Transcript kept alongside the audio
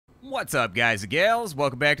What's up, guys and gals?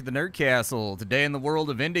 Welcome back to the Nerd Castle. Today in the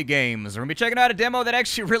world of indie games, we're going to be checking out a demo that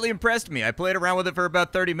actually really impressed me. I played around with it for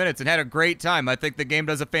about 30 minutes and had a great time. I think the game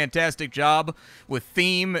does a fantastic job with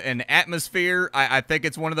theme and atmosphere. I think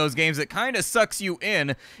it's one of those games that kind of sucks you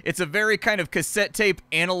in. It's a very kind of cassette tape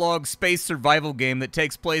analog space survival game that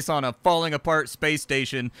takes place on a falling apart space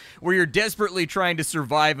station where you're desperately trying to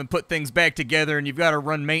survive and put things back together, and you've got to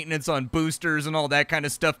run maintenance on boosters and all that kind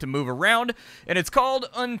of stuff to move around, and it's called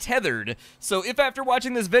Untethered. So if after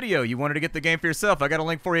watching this video you wanted to get the game for yourself, I got a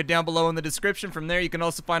link for you down below in the description. From there you can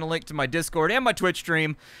also find a link to my Discord and my Twitch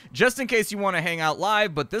stream, just in case you want to hang out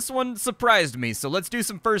live, but this one surprised me. So let's do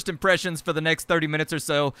some first impressions for the next 30 minutes or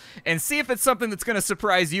so, and see if it's something that's going to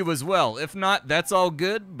surprise you as well. If not, that's all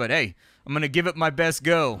good, but hey, I'm going to give it my best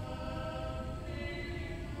go.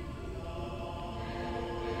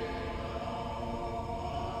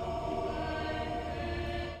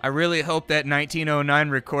 I really hope that 1909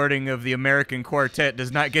 recording of the American Quartet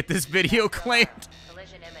does not get this video claimed.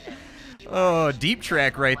 Oh, deep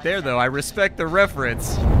track right there, though. I respect the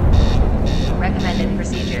reference. Recommended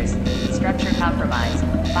procedures. Structure compromise.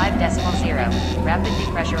 5.0. Rapid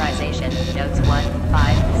depressurization. Notes 1,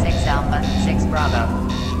 5, 6 alpha, 6 bravo.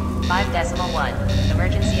 5.1.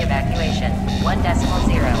 Emergency evacuation.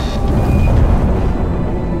 1.0.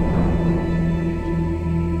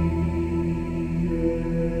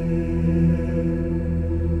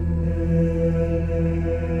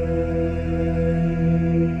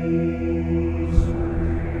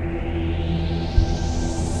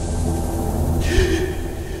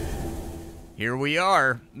 Here we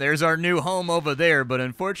are. There's our new home over there, but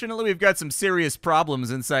unfortunately we've got some serious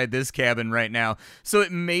problems inside this cabin right now, so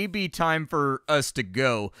it may be time for us to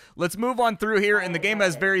go. Let's move on through here, and the game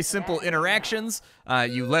has very simple interactions.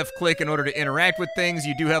 You left click in order to interact with things.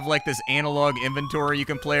 You do have like this analog inventory you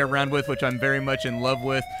can play around with, which I'm very much in love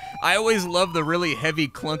with. I always love the really heavy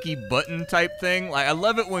clunky button type thing. Like, I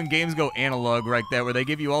love it when games go analog like that, where they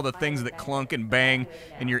give you all the things that clunk and bang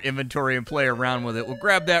in your inventory and play around with it. We'll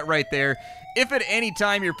grab that right there. If at any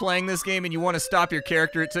time you're playing this game and you want to stop your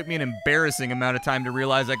character, it took me an embarrassing amount of time to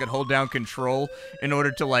realize I could hold down control in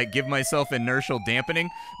order to like give myself inertial dampening.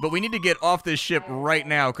 But we need to get off this ship right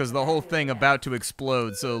now because the whole thing about to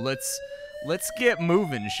explode. So let's get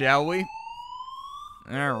moving, shall we?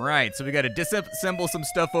 Alright, so we got to disassemble some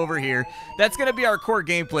stuff over here. That's going to be our core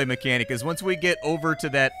gameplay mechanic, is once we get over to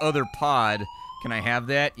that other pod. Can I have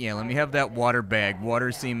that? Yeah, let me have that water bag.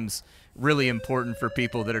 Water seems really important for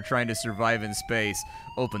people that are trying to survive in space.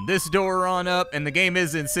 Open this door on up, and the game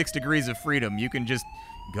is in 6 degrees of freedom. You can just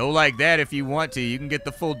go like that if you want to. You can get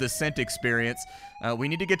the full descent experience. We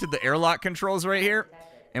need to get to the airlock controls right here,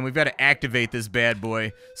 and we've got to activate this bad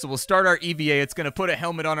boy. So we'll start our EVA. It's going to put a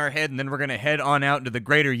helmet on our head, and then we're going to head on out into the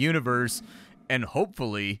greater universe and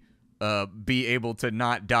hopefully be able to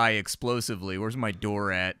not die explosively. Where's my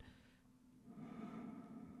door at?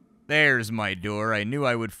 There's my door. I knew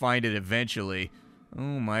I would find it eventually.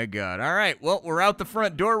 Oh my god. Alright, well, we're out the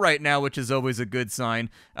front door right now, which is always a good sign.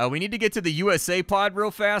 We need to get to the USA pod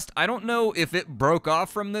real fast. I don't know if it broke off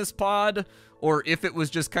from this pod, or if it was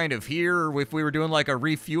just kind of here, or if we were doing like a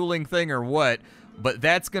refueling thing or what. But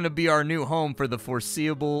that's going to be our new home for the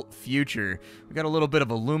foreseeable future. We got a little bit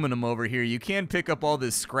of aluminum over here. You can pick up all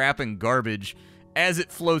this scrap and garbage as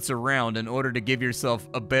it floats around in order to give yourself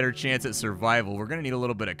a better chance at survival. We're going to need a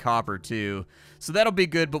little bit of copper too, so that'll be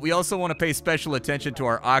good, but we also want to pay special attention to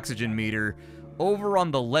our oxygen meter over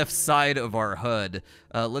on the left side of our HUD.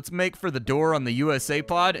 Let's make for the door on the USA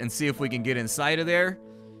pod and see if we can get inside of there.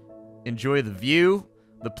 Enjoy the view,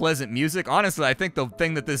 the pleasant music. Honestly, I think the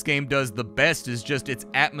thing that this game does the best is just its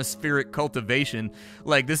atmospheric cultivation.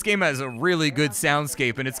 Like, this game has a really good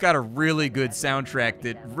soundscape, and it's got a really good soundtrack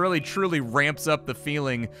that really truly ramps up the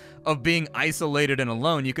feeling of being isolated and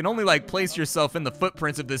alone. You can only like place yourself in the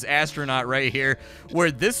footprints of this astronaut right here,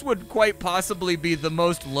 where this would quite possibly be the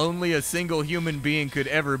most lonely a single human being could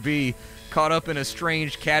ever be, caught up in a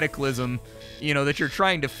strange cataclysm, you know, that you're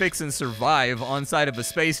trying to fix and survive on side of a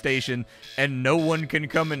space station, and no one can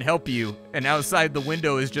come and help you. And outside the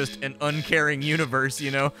window is just an uncaring universe,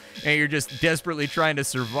 you know, and you're just desperately trying to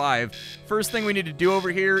survive. First thing we need to do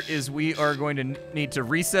over here is we are going to need to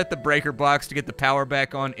reset the breaker box to get the power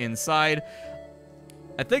back on inside.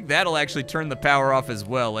 I think that'll actually turn the power off as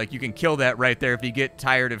well. Like, you can kill that right there if you get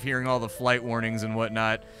tired of hearing all the flight warnings and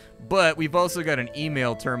whatnot. But we've also got an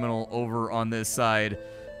email terminal over on this side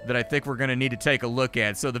that I think we're going to need to take a look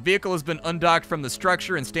at. So the vehicle has been undocked from the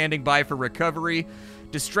structure and standing by for recovery.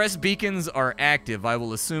 Distress beacons are active. I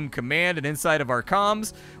will assume command, and inside of our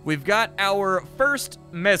comms, we've got our first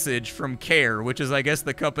message from CARE, which is, I guess,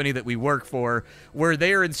 the company that we work for, where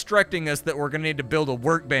they are instructing us that we're going to need to build a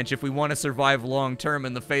workbench if we want to survive long-term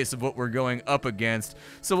in the face of what we're going up against.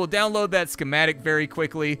 So we'll download that schematic very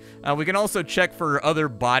quickly. We can also check for other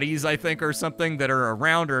bodies, I think, or something that are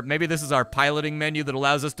around, or maybe this is our piloting menu that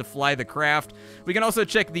allows us to fly the craft. We can also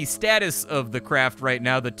check the status of the craft right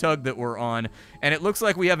now, the tug that we're on, and it looks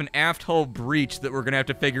like we have an aft hull breach that we're going to have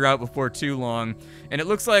to figure out before too long. And it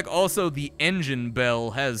looks like also the engine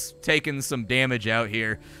bell has taken some damage out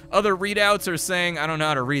here. Other readouts are saying, I don't know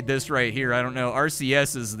how to read this right here. I don't know.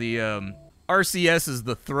 RCS is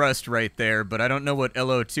the thrust right there, but I don't know what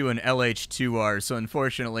LO2 and LH2 are, so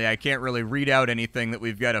unfortunately I can't really read out anything that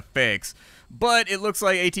we've got to fix. But it looks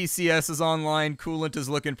like ATCS is online, coolant is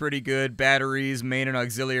looking pretty good, batteries, main and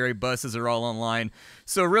auxiliary buses are all online.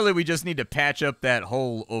 So really we just need to patch up that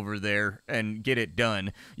hole over there and get it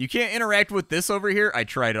done. You can't interact with this over here. I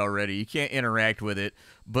tried already. You can't interact with it.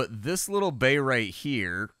 But this little bay right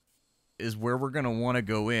here is where we're going to want to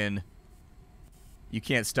go in. You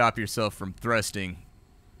can't stop yourself from thrusting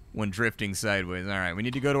when drifting sideways. All right, we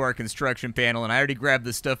need to go to our construction panel, and I already grabbed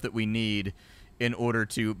the stuff that we need in order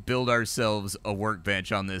to build ourselves a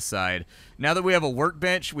workbench on this side. Now that we have a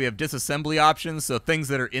workbench, we have disassembly options, so things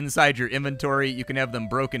that are inside your inventory, you can have them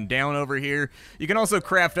broken down over here. You can also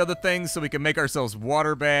craft other things, so we can make ourselves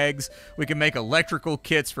water bags. We can make electrical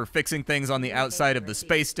kits for fixing things on the outside of the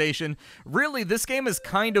space station. Really, this game is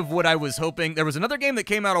kind of what I was hoping. There was another game that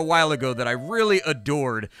came out a while ago that I really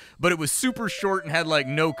adored, but it was super short and had like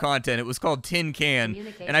no content. It was called Tin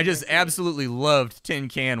Can, and I just absolutely loved Tin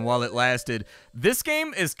Can while it lasted. This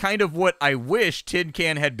game is kind of what I wish Tin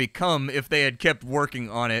Can had become if they had kept working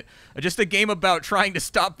on it. Just a game about trying to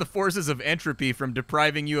stop the forces of entropy from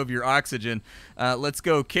depriving you of your oxygen. Let's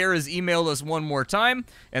go. CARE has emailed us one more time,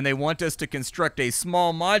 and they want us to construct a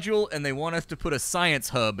small module, and they want us to put a science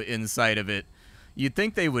hub inside of it. You'd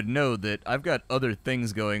think they would know that I've got other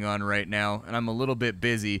things going on right now, and I'm a little bit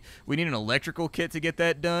busy. We need an electrical kit to get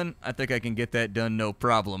that done. I think I can get that done no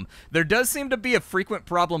problem. There does seem to be a frequent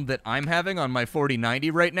problem that I'm having on my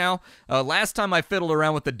 4090 right now. Last time I fiddled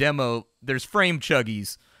around with the demo, there's frame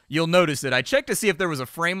chuggies. You'll notice it. I checked to see if there was a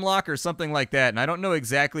frame lock or something like that, and I don't know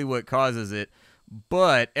exactly what causes it,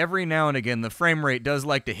 but every now and again the frame rate does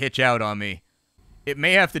like to hitch out on me. It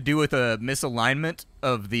may have to do with a misalignment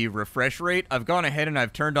of the refresh rate. I've gone ahead and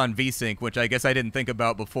I've turned on VSync, which I guess I didn't think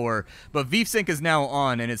about before. But VSync is now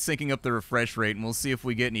on, and it's syncing up the refresh rate, and we'll see if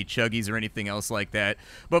we get any chuggies or anything else like that.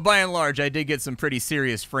 But by and large, I did get some pretty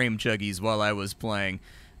serious frame chuggies while I was playing.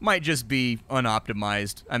 Might just be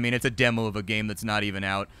unoptimized. I mean, it's a demo of a game that's not even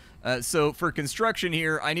out. So for construction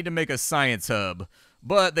here, I need to make a science hub.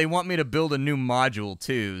 But they want me to build a new module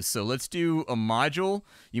too, so let's do a module.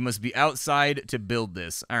 You must be outside to build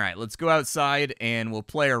this. All right, let's go outside and we'll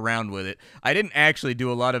play around with it. I didn't actually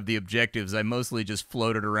do a lot of the objectives. I mostly just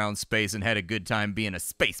floated around space and had a good time being a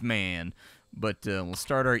spaceman. But we'll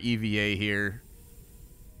start our EVA here.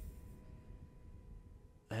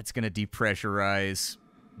 That's going to depressurize.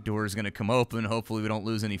 Door's going to come open. Hopefully we don't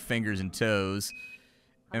lose any fingers and toes.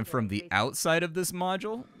 And from the outside of this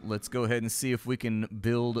module, let's go ahead and see if we can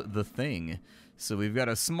build the thing. So we've got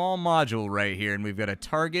a small module right here, and we've got to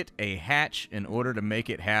target a hatch in order to make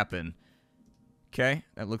it happen. Okay,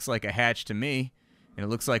 that looks like a hatch to me, and it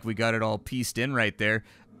looks like we got it all pieced in right there.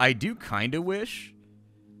 I do kind of wish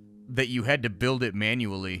that you had to build it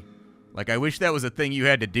manually. Like, I wish that was a thing you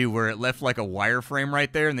had to do where it left, like, a wireframe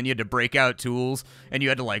right there, and then you had to break out tools, and you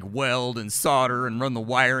had to, like, weld and solder and run the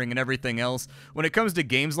wiring and everything else. When it comes to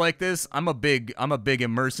games like this, I'm a big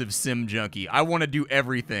immersive sim junkie. I want to do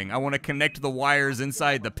everything. I want to connect the wires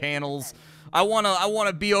inside the panels. I want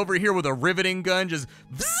to be over here with a riveting gun, just,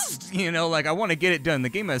 you know, like, I want to get it done. The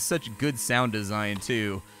game has such good sound design,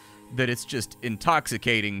 too, that it's just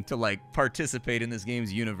intoxicating to, like, participate in this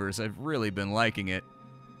game's universe. I've really been liking it.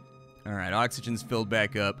 All right, oxygen's filled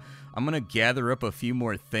back up. I'm going to gather up a few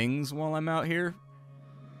more things while I'm out here.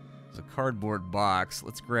 There's a cardboard box.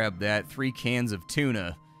 Let's grab that. 3 cans of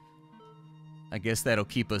tuna. I guess that'll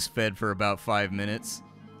keep us fed for about 5 minutes.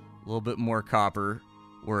 A little bit more copper.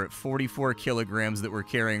 We're at 44 kilograms that we're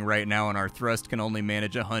carrying right now, and our thrust can only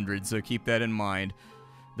manage 100, so keep that in mind.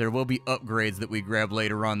 There will be upgrades that we grab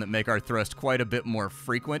later on that make our thrust quite a bit more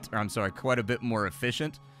frequent, or I'm sorry, quite a bit more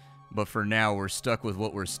efficient. But for now, we're stuck with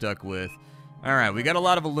what we're stuck with. All right, we got a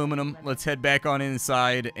lot of aluminum. Let's head back on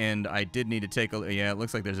inside, and I did need to take a... Yeah, it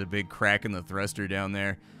looks like there's a big crack in the thruster down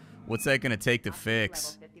there. What's that going to take to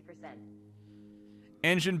fix?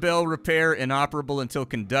 Engine bell repair inoperable until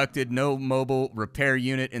conducted. No mobile repair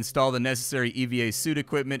unit. Install the necessary EVA suit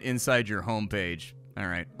equipment inside your homepage. All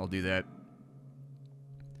right, I'll do that.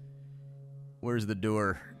 Where's the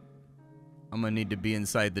door? I'm going to need to be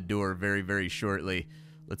inside the door very, very shortly.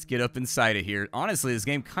 Let's get up inside of here. Honestly, this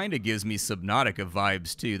game kind of gives me Subnautica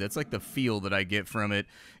vibes, too. That's like the feel that I get from it,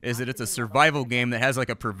 is that it's a survival game that has like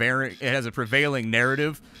a prevailing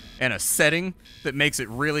narrative and a setting that makes it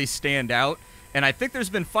really stand out. And I think there's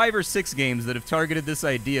been 5 or 6 games that have targeted this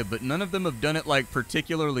idea, but none of them have done it, like,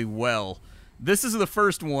 particularly well. This is the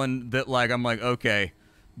first one that, like, I'm like, okay,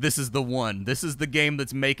 this is the one. This is the game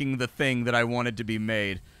that's making the thing that I wanted to be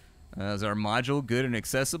made. Is our module good and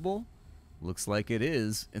accessible? Looks like it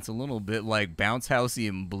is. It's a little bit, like, bounce housey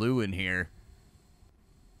and blue in here.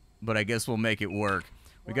 But I guess we'll make it work.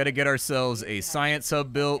 We got to get ourselves a science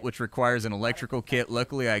hub built, which requires an electrical kit.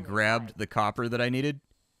 Luckily, I grabbed the copper that I needed.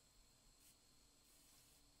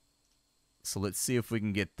 So let's see if we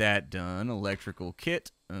can get that done. Electrical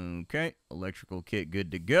kit. Okay. Electrical kit good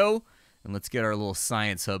to go. And let's get our little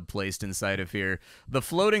science hub placed inside of here. The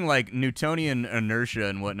floating, like, Newtonian inertia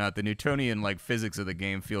and whatnot, the Newtonian, like, physics of the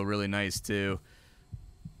game feel really nice, too.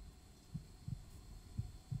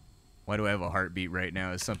 Why do I have a heartbeat right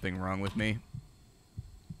now? Is something wrong with me?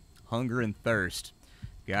 Hunger and thirst.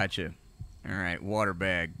 Gotcha. All right, water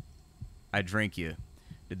bag. I drink you.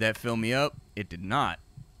 Did that fill me up? It did not.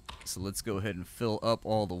 So let's go ahead and fill up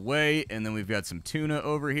all the way. And then we've got some tuna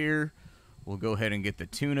over here. We'll go ahead and get the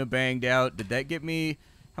tuna banged out. Did that get me?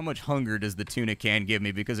 How much hunger does the tuna can give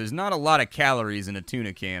me? Because there's not a lot of calories in a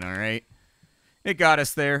tuna can, all right? It got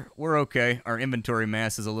us there. We're okay. Our inventory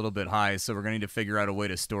mass is a little bit high, so we're going to need to figure out a way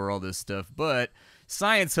to store all this stuff. But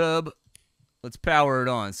Science Hub, let's power it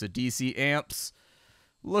on. So DC amps,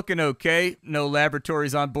 looking okay. No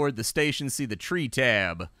laboratories on board the station. See the tree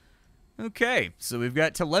tab. Okay, so we've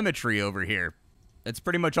got telemetry over here. That's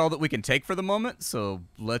pretty much all that we can take for the moment, so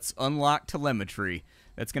let's unlock telemetry.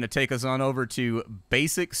 That's going to take us on over to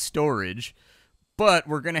basic storage, but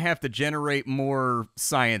we're going to have to generate more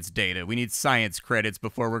science data. We need science credits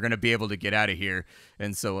before we're going to be able to get out of here,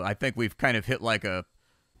 and so I think we've kind of hit like a...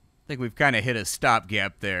 a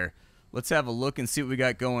stopgap there. Let's have a look and see what we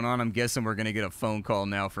got going on. I'm guessing we're going to get a phone call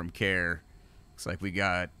now from Care. Looks like we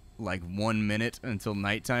got like 1 minute until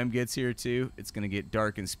nighttime gets here, too. It's going to get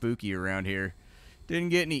dark and spooky around here. Didn't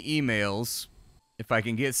get any emails. If I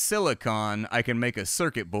can get silicon, I can make a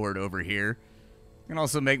circuit board over here. I can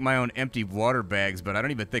also make my own empty water bags, but I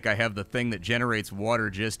don't even think I have the thing that generates water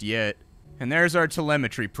just yet. And there's our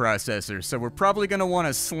telemetry processor, so we're probably going to want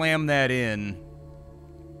to slam that in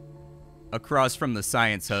across from the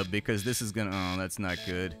science hub, because this is going to... Oh, that's not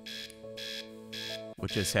good.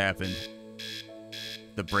 What just happened?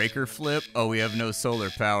 The breaker flip? Oh, we have no solar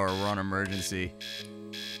power. We're on emergency.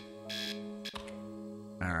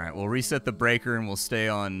 Alright, we'll reset the breaker and we'll stay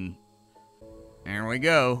on... There we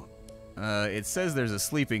go. It says there's a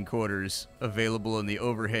sleeping quarters available in the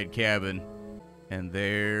overhead cabin. And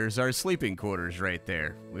there's our sleeping quarters right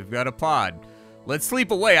there. We've got a pod. Let's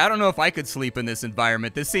sleep away. I don't know if I could sleep in this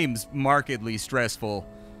environment. This seems markedly stressful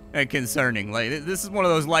and concerning. Like, this is one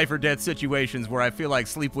of those life or death situations where I feel like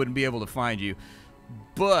sleep wouldn't be able to find you.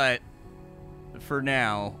 But, for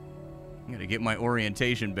now, I'm going to get my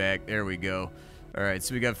orientation back. There we go. Alright,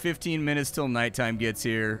 so we got 15 minutes till nighttime gets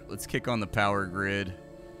here. Let's kick on the power grid.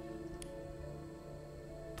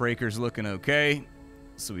 Breaker's looking okay,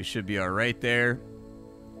 so we should be alright there.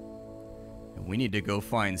 And we need to go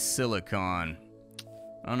find silicon.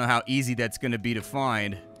 I don't know how easy that's going to be to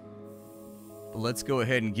find. But let's go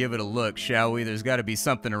ahead and give it a look, shall we? There's got to be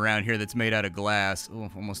something around here that's made out of glass. Oh,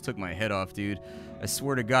 almost took my head off, dude. I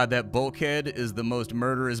swear to God, that bulkhead is the most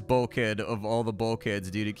murderous bulkhead of all the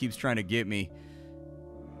bulkheads, dude. It keeps trying to get me.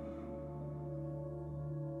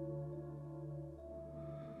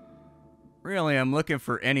 Really, I'm looking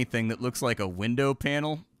for anything that looks like a window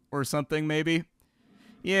panel or something, maybe.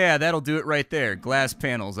 Yeah, that'll do it right there. Glass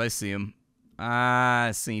panels, I see them. Ah,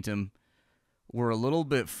 I seen them. We're a little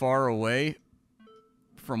bit far away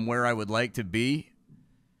from where I would like to be.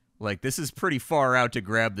 Like, this is pretty far out to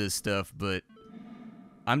grab this stuff, but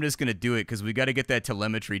I'm just going to do it because we got to get that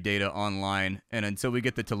telemetry data online. And until we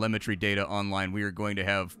get the telemetry data online, we are going to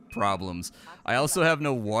have problems. I also have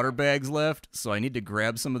no water bags left, so I need to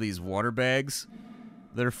grab some of these water bags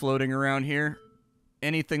that are floating around here.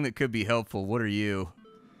 Anything that could be helpful. What are you?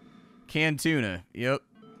 Canned tuna. Yep.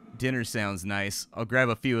 Dinner sounds nice. I'll grab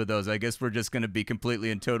a few of those. I guess we're just going to be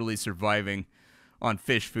completely and totally surviving on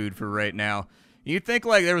fish food for right now. You think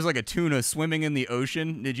like there was like a tuna swimming in the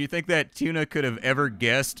ocean? Did you think that tuna could have ever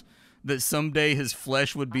guessed that someday his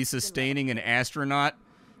flesh would be sustaining an astronaut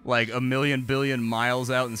like a million billion miles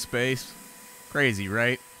out in space. Crazy,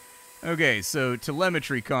 right? Okay, so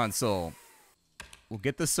telemetry console. We'll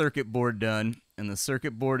get the circuit board done, and the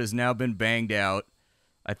circuit board has now been banged out.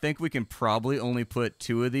 I think we can probably only put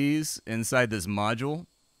 2 of these inside this module.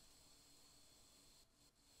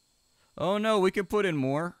 Oh no, we can put in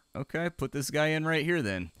more. Okay, put this guy in right here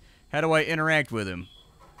then. How do I interact with him?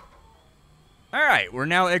 Alright, we're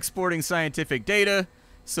now exporting scientific data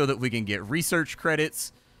so that we can get research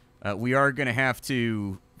credits. We are going to have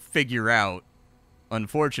to figure out,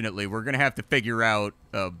 unfortunately, we're going to have to figure out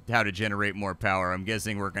how to generate more power. I'm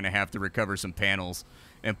guessing we're going to have to recover some panels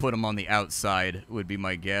and put them on the outside, would be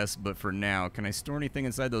my guess. But for now, can I store anything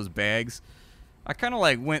inside those bags? I kind of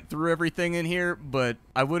like went through everything in here, but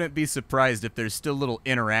I wouldn't be surprised if there's still little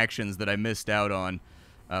interactions that I missed out on.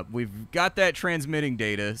 We've got that transmitting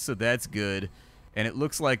data, so that's good. And it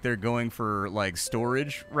looks like they're going for, like,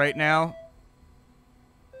 storage right now.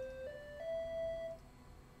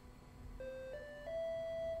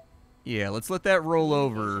 Yeah, let's let that roll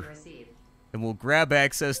over. And we'll grab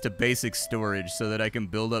access to basic storage so that I can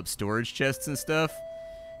build up storage chests and stuff.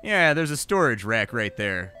 Yeah, there's a storage rack right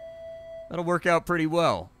there. That'll work out pretty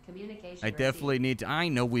well. I definitely need to... I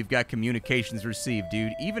know we've got communications received,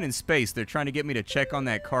 dude. Even in space, they're trying to get me to check on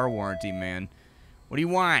that car warranty, man. What do you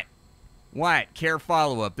want? What? Care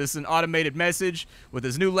follow-up. This is an automated message. With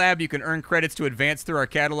this new lab, you can earn credits to advance through our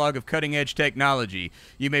catalog of cutting-edge technology.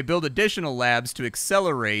 You may build additional labs to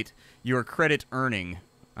accelerate your credit earning.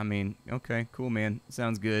 I mean, okay, cool, man.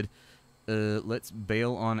 Sounds good. Let's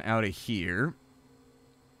bail on out of here.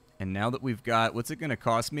 And now that we've got... What's it going to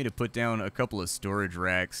cost me to put down a couple of storage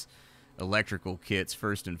racks? Electrical kits,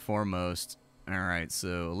 first and foremost. Alright,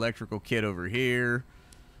 so electrical kit over here.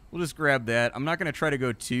 We'll just grab that. I'm not going to try to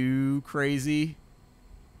go too crazy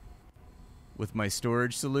with my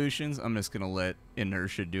storage solutions. I'm just going to let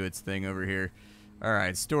inertia do its thing over here.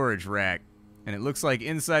 Alright, storage rack. And it looks like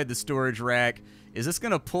inside the storage rack... Is this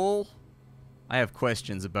going to pull? I have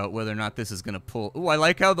questions about whether or not this is going to pull. Ooh, I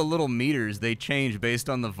like how the little meters, they change based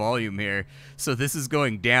on the volume here. So this is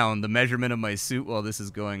going down, the measurement of my suit, while this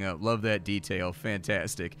is going up. Love that detail.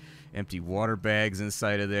 Fantastic. Empty water bags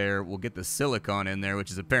inside of there. We'll get the silicon in there,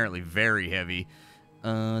 which is apparently very heavy.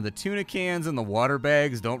 The tuna cans and the water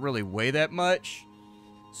bags don't really weigh that much.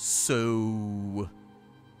 So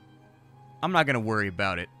I'm not going to worry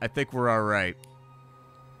about it. I think we're all right.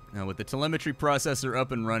 Now, with the telemetry processor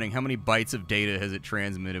up and running, how many bytes of data has it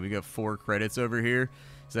transmitted? We got 4 credits over here.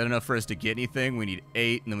 Is that enough for us to get anything? We need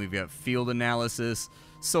 8, and then we've got field analysis.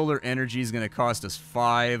 Solar energy is going to cost us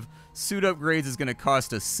 5. Suit upgrades is going to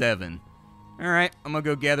cost us 7. Alright, I'm going to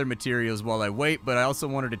go gather materials while I wait, but I also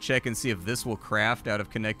wanted to check and see if this will craft out of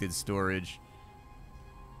connected storage.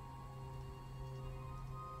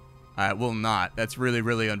 It will not. That's really,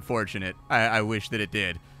 really unfortunate. I wish that it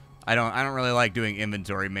did. I don't really like doing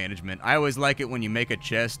inventory management. I always like it when you make a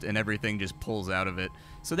chest and everything just pulls out of it.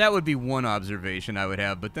 So that would be one observation I would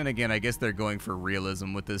have. But then again, I guess they're going for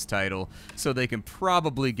realism with this title. So they can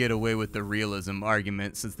probably get away with the realism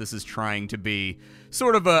argument since this is trying to be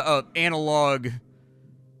sort of a analog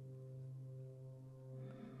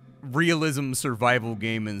realism survival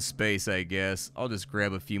game in space, I guess. I'll just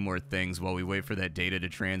grab a few more things while we wait for that data to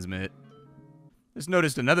transmit. Just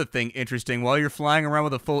noticed another thing interesting. While you're flying around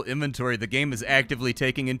with a full inventory, the game is actively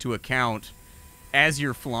taking into account, as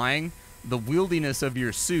you're flying, the wieldiness of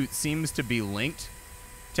your suit seems to be linked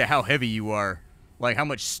to how heavy you are. Like how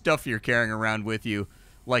much stuff you're carrying around with you.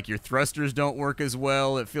 Like your thrusters don't work as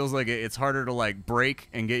well. It feels like it's harder to like brake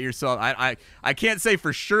and get yourself... I can't say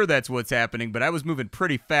for sure that's what's happening, but I was moving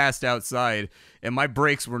pretty fast outside, and my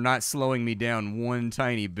brakes were not slowing me down one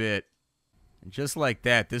tiny bit. And just like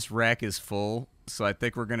that, this rack is full. So I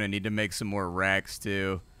think we're going to need to make some more racks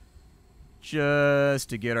too. Just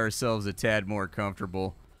to get ourselves a tad more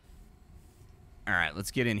comfortable. Alright,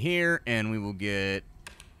 let's get in here and we will get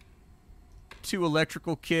 2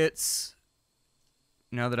 electrical kits.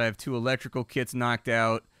 Now that I have 2 electrical kits knocked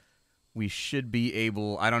out, we should be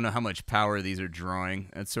able... I don't know how much power these are drawing.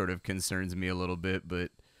 That sort of concerns me a little bit, but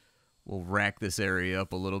we'll rack this area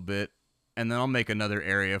up a little bit. And then I'll make another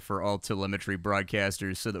area for all telemetry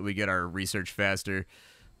broadcasters so that we get our research faster.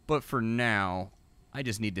 But for now, I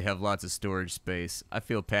just need to have lots of storage space. I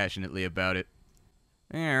feel passionately about it.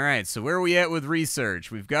 Alright, so where are we at with research?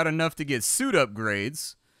 We've got enough to get suit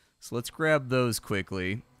upgrades. So let's grab those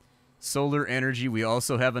quickly. Solar energy we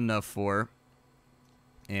also have enough for.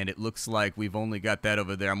 And it looks like we've only got that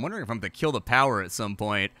over there. I'm wondering if I'm going to kill the power at some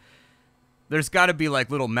point. There's got to be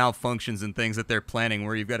like little malfunctions and things that they're planning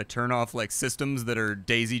where you've got to turn off like systems that are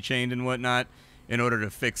daisy chained and whatnot in order to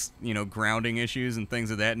fix, you know, grounding issues and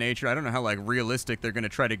things of that nature. I don't know how like realistic they're going to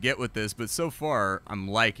try to get with this, but so far I'm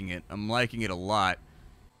liking it. I'm liking it a lot.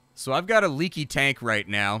 So I've got a leaky tank right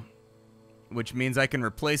now, which means I can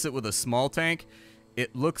replace it with a small tank.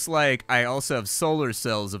 It looks like I also have solar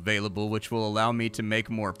cells available, which will allow me to make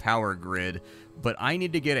more power grid, but I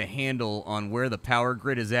need to get a handle on where the power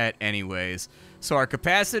grid is at anyways. So our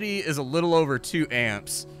capacity is a little over 2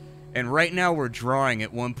 amps, and right now we're drawing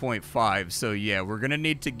at 1.5, so yeah, we're going to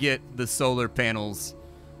need to get the solar panels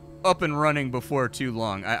up and running before too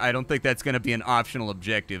long. I don't think that's going to be an optional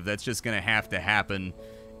objective. That's just going to have to happen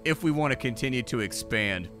if we want to continue to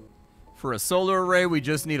expand. For a solar array, we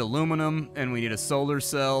just need aluminum, and we need a solar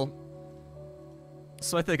cell.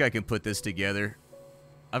 So I think I can put this together.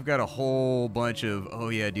 I've got a whole bunch of... Oh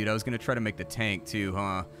yeah, dude, I was going to try to make the tank too,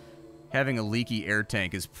 huh? Having a leaky air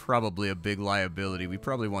tank is probably a big liability. We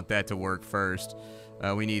probably want that to work first.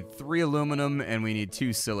 We need 3 aluminum, and we need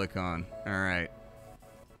 2 silicon. Alright.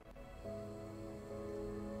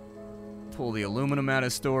 Pull the aluminum out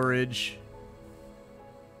of storage.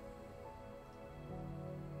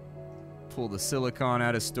 Pull the silicon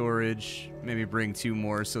out of storage. Maybe bring 2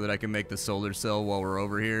 more so that I can make the solar cell while we're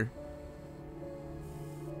over here.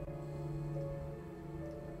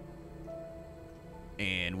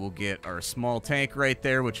 And we'll get our small tank right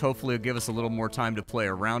there, which hopefully will give us a little more time to play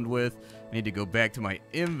around with. I need to go back to my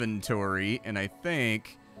inventory, and I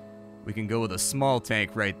think we can go with a small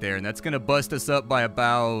tank right there. And that's going to bust us up by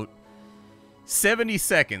about 70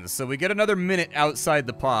 seconds. So we get another minute outside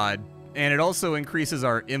the pod. And it also increases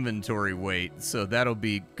our inventory weight, so that'll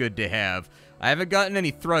be good to have. I haven't gotten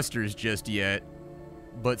any thrusters just yet,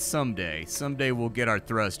 but someday we'll get our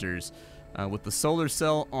thrusters. With the solar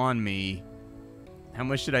cell on me, how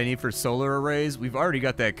much did I need for solar arrays? We've already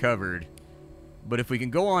got that covered. But if we can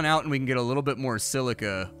go on out and we can get a little bit more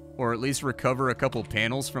silica, or at least recover a couple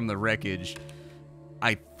panels from the wreckage,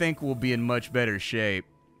 I think we'll be in much better shape.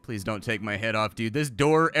 Please don't take my head off, dude. This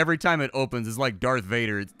door, every time it opens, is like Darth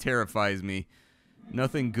Vader. It terrifies me.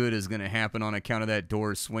 Nothing good is going to happen on account of that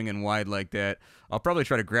door swinging wide like that. I'll probably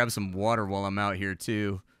try to grab some water while I'm out here,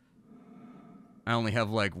 too. I only have,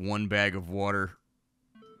 like, 1 bag of water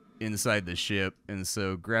inside the ship, and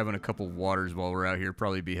so grabbing a couple waters while we're out here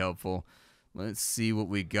probably be helpful. Let's see what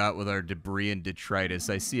we got with our debris and detritus.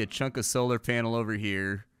 I see a chunk of solar panel over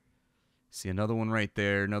here. See another one right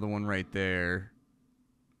there, another one right there.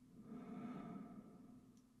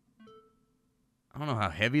 I don't know how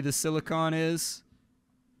heavy the silicon is.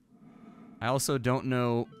 I also don't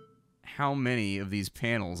know how many of these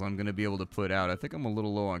panels I'm going to be able to put out. I think I'm a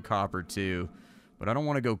little low on copper too. But I don't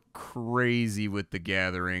want to go crazy with the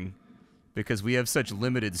gathering because we have such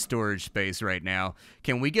limited storage space right now.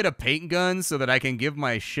 Can we get a paint gun so that I can give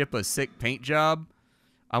my ship a sick paint job?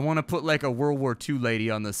 I want to put like a World War II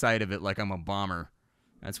lady on the side of it like I'm a bomber.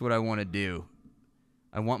 That's what I want to do.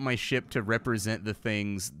 I want my ship to represent the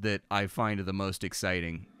things that I find the most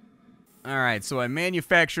exciting. Alright, so I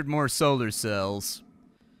manufactured more solar cells.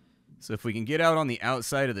 So if we can get out on the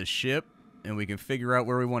outside of the ship, and we can figure out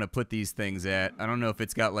where we want to put these things at. I don't know if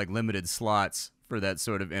it's got like limited slots for that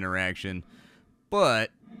sort of interaction. But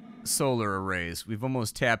solar arrays. We've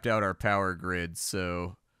almost tapped out our power grid,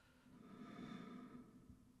 so...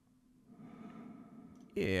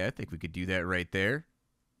 yeah, I think we could do that right there.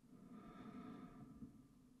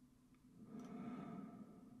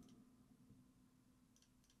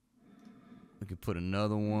 We could put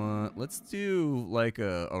another one. Let's do like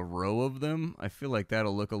a row of them. I feel like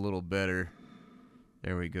that'll look a little better.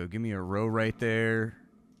 There we go. Give me a row right there.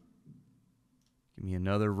 Give me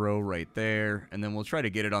another row right there. And then we'll try to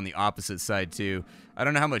get it on the opposite side too. I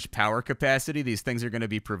don't know how much power capacity these things are going to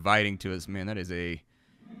be providing to us. Man, that is a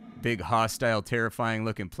big, hostile, terrifying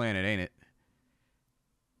looking planet, ain't it?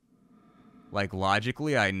 Like,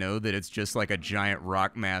 logically, I know that it's just like a giant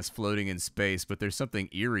rock mass floating in space, but there's something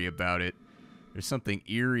eerie about it. There's something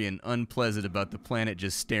eerie and unpleasant about the planet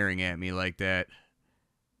just staring at me like that.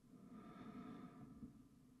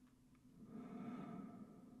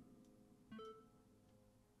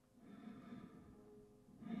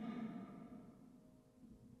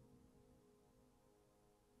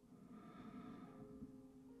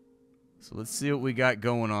 So let's see what we got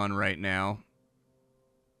going on right now.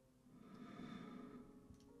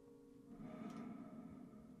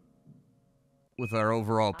 With our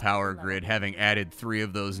overall power grid, having added 3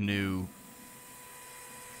 of those new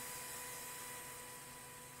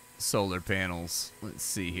solar panels. Let's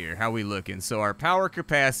see here. How we looking? So our power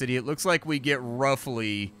capacity, it looks like we get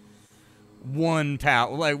roughly 1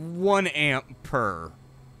 power, like 1 amp per.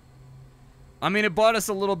 I mean, it bought us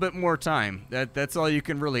a little bit more time. That's all you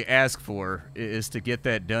can really ask for, is to get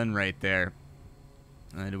that done right there.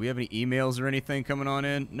 Do we have any emails or anything coming on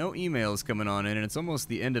in? No emails coming on in, and it's almost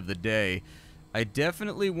the end of the day. I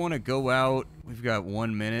definitely want to go out. We've got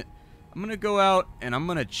 1 minute. I'm going to go out, and I'm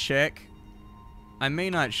going to check. I may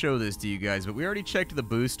not show this to you guys, but we already checked the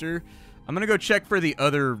booster. I'm going to go check for the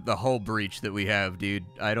hull breach that we have, dude.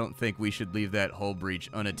 I don't think we should leave that hull breach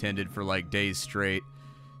unattended for, like, days straight.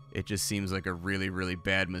 It just seems like a really, really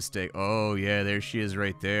bad mistake. Oh, yeah, there she is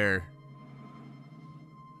right there.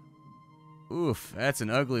 Oof, that's an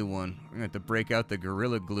ugly one. We're going to have to break out the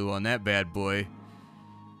Gorilla Glue on that bad boy.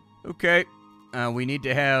 Okay, we need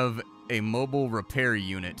to have a mobile repair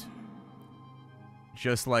unit.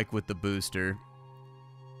 Just like with the booster.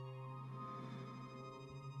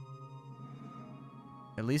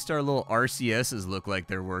 At least our little RCSs look like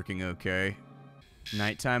they're working okay.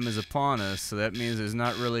 Nighttime is upon us, so that means there's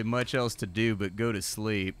not really much else to do but go to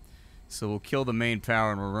sleep. So we'll kill the main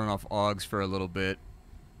power and we'll run off augs for a little bit.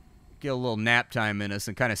 Get a little nap time in us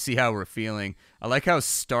and kind of see how we're feeling. I like how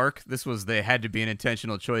stark, they had to be an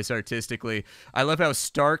intentional choice artistically. I love how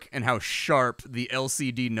stark and how sharp the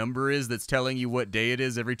LCD number is that's telling you what day it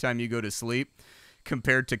is every time you go to sleep,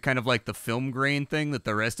 compared to kind of like the film grain thing that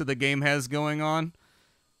the rest of the game has going on.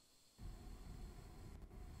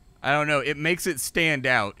 I don't know, it makes it stand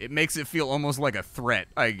out. It makes it feel almost like a threat,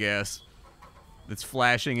 I guess, that's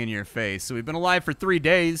flashing in your face. So we've been alive for 3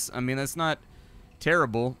 days. I mean, that's not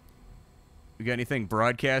terrible. We got anything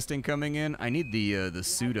broadcasting coming in? I need the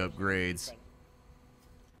suit upgrades.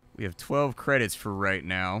 We have 12 credits for right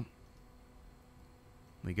now.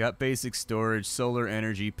 We got basic storage, solar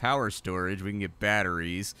energy, power storage. We can get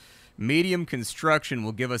batteries. Medium construction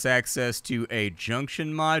will give us access to a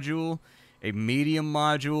junction module, a medium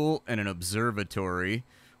module, and an observatory.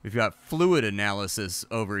 We've got fluid analysis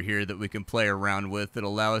over here that we can play around with that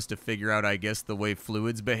allow us to figure out, I guess, the way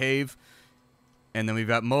fluids behave. And then we've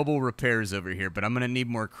got mobile repairs over here, but I'm going to need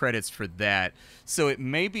more credits for that. So it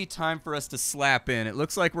may be time for us to slap in. It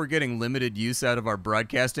looks like we're getting limited use out of our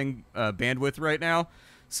broadcasting bandwidth right now.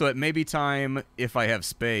 So it may be time, if I have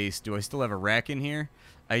space. Do I still have a rack in here?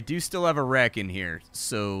 I do still have a rack in here.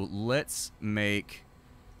 So let's make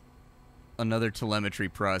another telemetry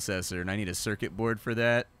processor, and I need a circuit board for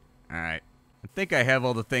that. All right. I think I have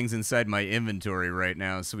all the things inside my inventory right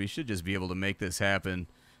now, so we should just be able to make this happen.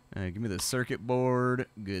 Give me the circuit board.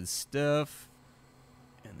 Good stuff.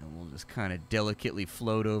 And then we'll just kind of delicately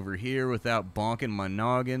float over here without bonking my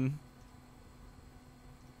noggin.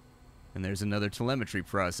 And there's another telemetry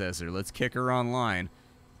processor. Let's kick her online.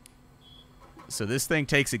 So this thing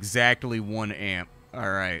takes exactly 1 amp.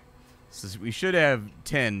 Alright. So we should have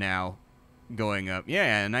 10 now going up.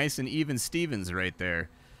 Yeah, nice and even Stevens right there.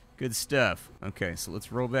 Good stuff. Okay, so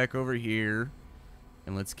let's roll back over here.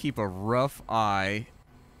 And let's keep a rough eye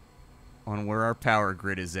on where our power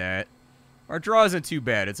grid is at. Our draw isn't too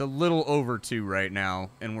bad. It's a little over 2 right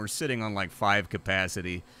now, and we're sitting on like 5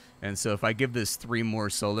 capacity. And so if I give this 3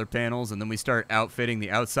 more solar panels and then we start outfitting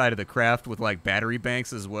the outside of the craft with like battery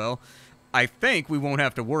banks as well, I think we won't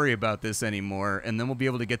have to worry about this anymore, and then we'll be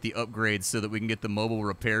able to get the upgrades so that we can get the mobile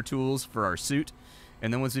repair tools for our suit.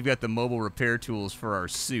 And then once we've got the mobile repair tools for our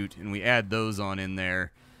suit and we add those on in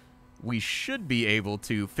there, we should be able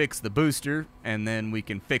to fix the booster, and then we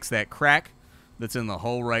can fix that crack that's in the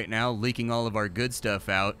hull right now, leaking all of our good stuff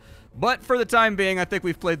out. But for the time being, I think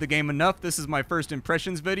we've played the game enough. This is my first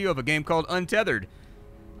impressions video of a game called Untethered.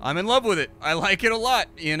 I'm in love with it. I like it a lot,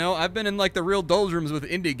 you know? I've been in like the real doldrums with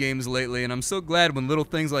indie games lately, and I'm so glad when little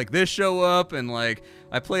things like this show up, and like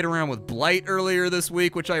I played around with Blight earlier this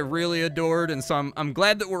week, which I really adored, and so I'm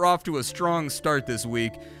glad that we're off to a strong start this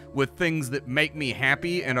week with things that make me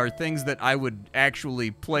happy and are things that I would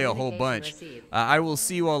actually play a whole bunch. I will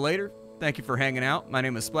see you all later. Thank you for hanging out. My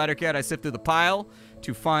name is Splattercat. I sift through the pile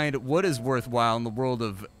to find what is worthwhile in the world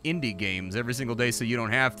of indie games every single day so you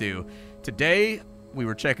don't have to. Today, we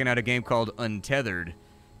were checking out a game called Untethered.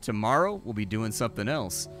 Tomorrow, we'll be doing something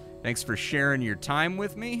else. Thanks for sharing your time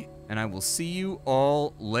with me, and I will see you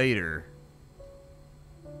all later.